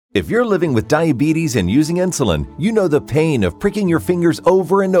If you're living with diabetes and using insulin, you know the pain of pricking your fingers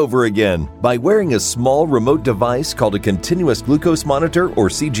over and over again. By wearing a small remote device called a continuous glucose monitor or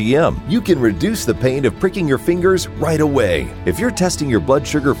CGM, you can reduce the pain of pricking your fingers right away. If you're testing your blood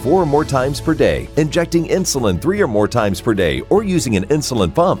sugar 4 or more times per day, injecting insulin 3 or more times per day, or using an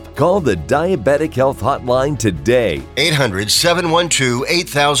insulin pump, call the Diabetic Health Hotline today.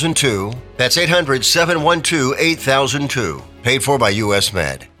 800-712-8002. That's 800-712-8002. Paid for by US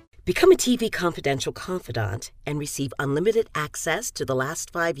Med. Become a TV Confidential confidant and receive unlimited access to the last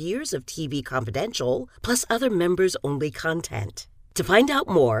 5 years of TV Confidential, plus other members-only content. To find out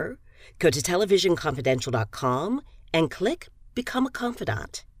more, go to televisionconfidential.com and click Become a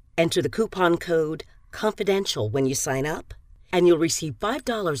Confidant. Enter the coupon code CONFIDENTIAL when you sign up, and you'll receive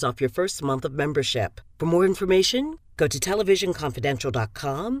 $5 off your first month of membership. For more information, go to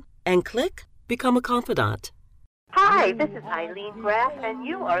televisionconfidential.com and click Become a Confidant. Hi, this is Eileen Graff, and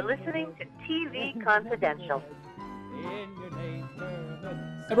you are listening to TV Confidential.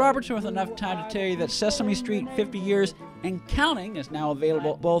 Ed Robertson with enough time to tell you that Sesame Street 50 Years and Counting is now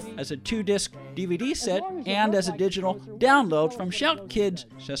available both as a 2-disc DVD set and as a digital download from Shout Kids,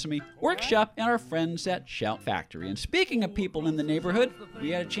 Sesame Workshop, and our friends at Shout Factory. And speaking of people in the neighborhood, we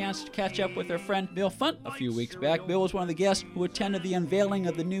had a chance to catch up with our friend Bill Funt a few weeks back. Bill was one of the guests who attended the unveiling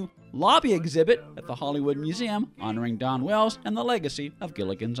of the new lobby exhibit at the Hollywood Museum honoring Don Wells and the legacy of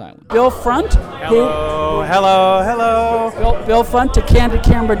Gilligan's Island. Bill Funt. Hello. Bill Funt to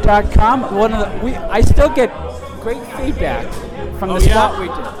CandidCamera.com. I still get great feedback from the spot we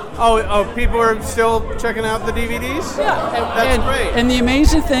did. Oh, people are still checking out the DVDs? Yeah. That's great. And the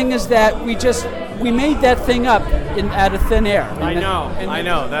amazing thing is that we made that thing up out of thin air. I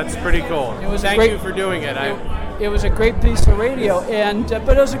know. That's pretty cool. Thank you for doing it. It was a great piece of radio,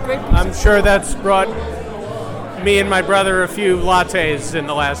 but it was a great piece I'm sure that's brought me and my brother a few lattes in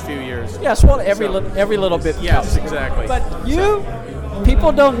the last few years. Yes, well, every little bit. Yes, exactly. But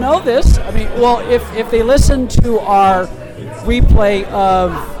people don't know this. I mean, well, if they listen to our replay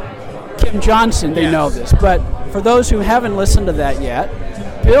of Kim Johnson, they know this. But for those who haven't listened to that yet,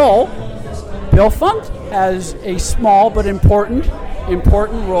 Bill Funt has a small but important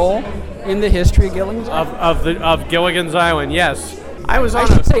role in the history of Gilligan's Island. Of Gilligan's Island, yes. I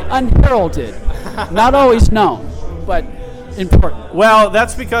should say unheralded, not always known, but important. Well,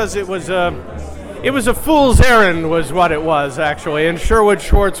 that's because it was a fool's errand was what it was, actually, and Sherwood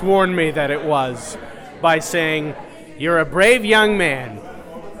Schwartz warned me that it was by saying, "You're a brave young man."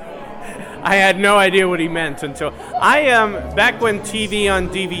 I had no idea what he meant until back when TV on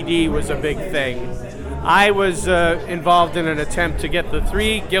DVD was a big thing. I was involved in an attempt to get the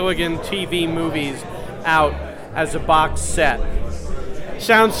 3 Gilligan TV movies out as a box set.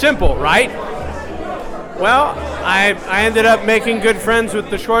 Sounds simple, right? Well, I ended up making good friends with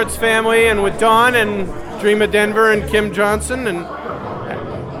the Schwartz family and with Don and Dream of Denver and Kim Johnson and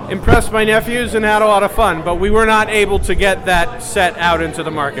impressed my nephews and had a lot of fun. But we were not able to get that set out into the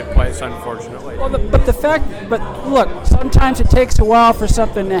marketplace, unfortunately. Well, but look, sometimes it takes a while for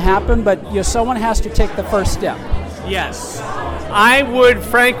something to happen, but someone has to take the first step. Yes. I would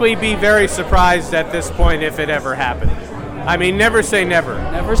frankly be very surprised at this point if it ever happened. I mean, never say never.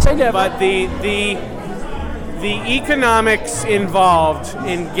 Never say never. But the economics involved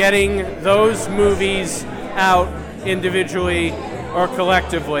in getting those movies out individually or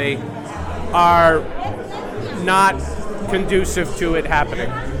collectively are not conducive to it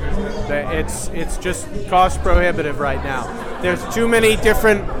happening. It's just cost prohibitive right now. There's too many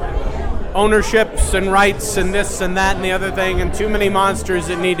different ownerships and rights and this and that and the other thing, and too many monsters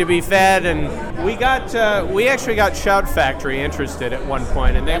that need to be fed. And we actually got Shout Factory interested at one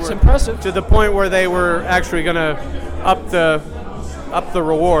point, and that's impressive, to the point where they were actually going to up the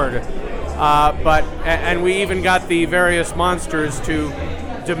reward. And we even got the various monsters to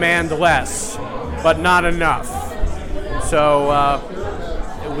demand less, but not enough. So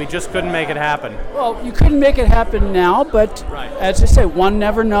we just couldn't make it happen. Well, you couldn't make it happen now, but as I say, one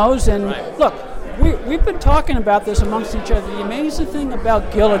never knows. And look, we've been talking about this amongst each other. The amazing thing about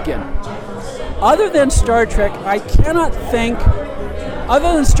Gilligan, other than Star Trek,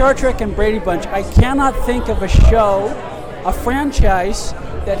 other than Star Trek and Brady Bunch, I cannot think of a show, a franchise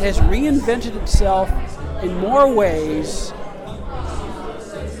that has reinvented itself in more ways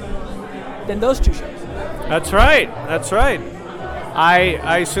than those two shows. That's right.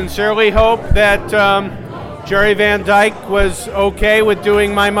 I sincerely hope that Jerry Van Dyke was okay with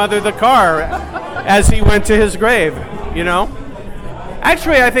doing My Mother the Car as he went to his grave,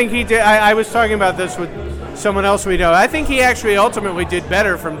 Actually, I think he did. I was talking about this with someone else we know. I think he actually ultimately did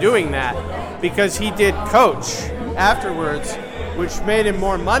better from doing that because he did coach afterwards which made him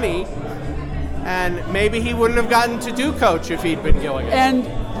more money, and maybe he wouldn't have gotten to do Coach if he'd been Gilligan. And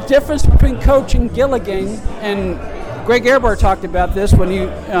the difference between Coach and Gilligan, and Greg Ehrbar talked about this when he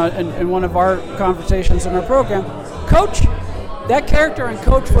in one of our conversations in our program. Coach, that character in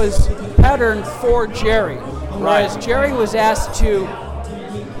Coach was patterned for Jerry, whereas Jerry was asked to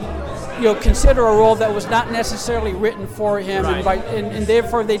consider a role that was not necessarily written for him, and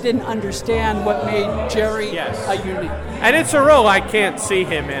therefore they didn't understand what made Jerry unique. And it's a role I can't see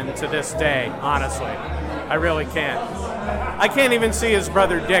him in to this day, honestly. I really can't. I can't even see his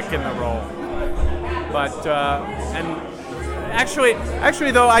brother Dick in the role. But and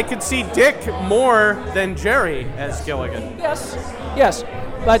actually though, I could see Dick more than Jerry as Gilligan. Yes,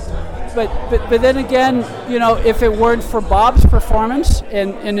 but then again, if it weren't for Bob's performance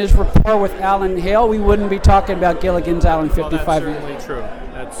and his rapport with Alan Hale, we wouldn't be talking about Gilligan's Island 55 years.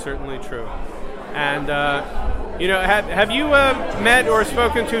 That's certainly true. And have you met or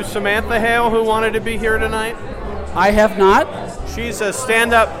spoken to Samantha Hale, who wanted to be here tonight? I have not. She's a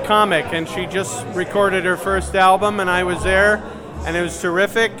stand-up comic, and she just recorded her first album, and I was there, and it was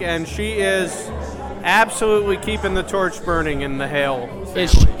terrific, and she is absolutely keeping the torch burning in the Hale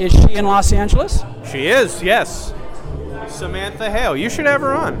family. Is she in Los Angeles? She is, yes. Samantha Hale. You should have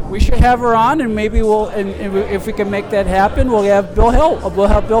her on. We should have her on, and maybe we'll, and if we can make that happen, we'll have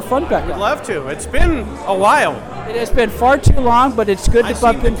Bill Fund back on. I'd love to. It's been a while. It has been far too long, but it's good to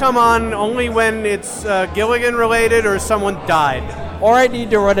bump in. I come on only when it's Gilligan related or someone died. Or I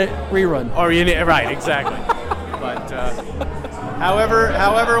need to run a rerun. Or you need, right, exactly. But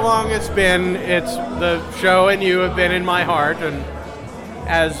however long it's been, it's the show and you have been in my heart, and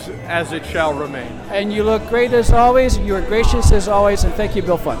as it shall remain. And you look great as always. You are gracious as always, and thank you,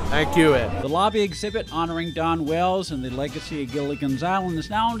 Bill Fund. Thank you, Ed. The lobby exhibit honoring Don Wells and the legacy of Gilligan's Island is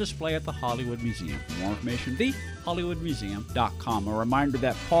now on display at the Hollywood Museum. For more information, thehollywoodmuseum.com. A reminder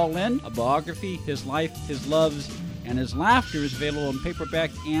that Paul Lynde, a biography, his life, his loves, and his laughter is available in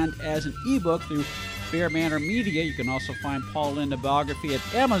paperback and as an ebook through Bear Manor Media. You can also find Paul Lynde, a biography,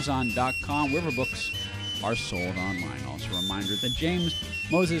 at Amazon.com, wherever books are sold online. Also a reminder that James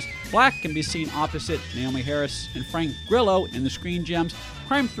Moses Black can be seen opposite Naomi Harris and Frank Grillo in the Screen Gems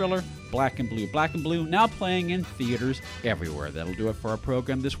crime thriller Black and Blue. Black and Blue now playing in theaters everywhere. That'll do it for our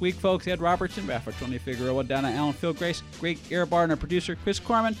program this week, folks. Ed Robertson, Rafa Tony Figueroa, Donna Allen, Phil Grace, Greg Ehrbar, and our producer, Chris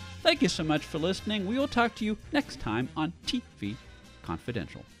Corman. Thank you so much for listening. We will talk to you next time on TV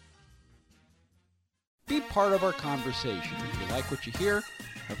Confidential. Be part of our conversation. If you like what you hear,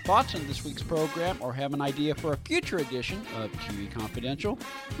 have thoughts on this week's program, or have an idea for a future edition of TV Confidential,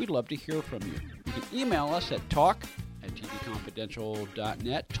 we'd love to hear from you. You can email us at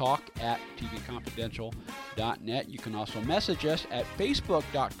talk@tvconfidential.net, talk@tvconfidential.net. You can also message us at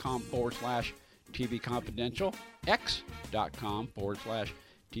facebook.com/tvconfidential,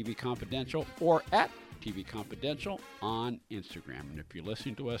 x.com/tvconfidential, or at TV Confidential on Instagram. And if you're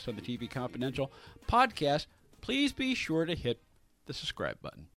listening to us on the TV Confidential podcast, please be sure to hit the subscribe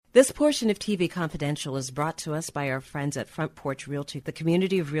button. This portion of TV Confidential is brought to us by our friends at Front Porch Realty, the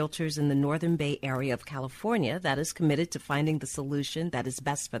community of realtors in the Northern Bay area of California that is committed to finding the solution that is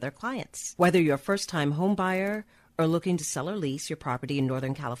best for their clients. Whether you're a first-time home buyer or looking to sell or lease your property in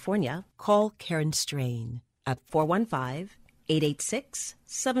Northern California, call Karen Strain at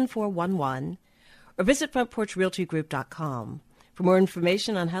 415-886-7411 or visit frontporchrealtygroup.com for more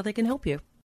information on how they can help you.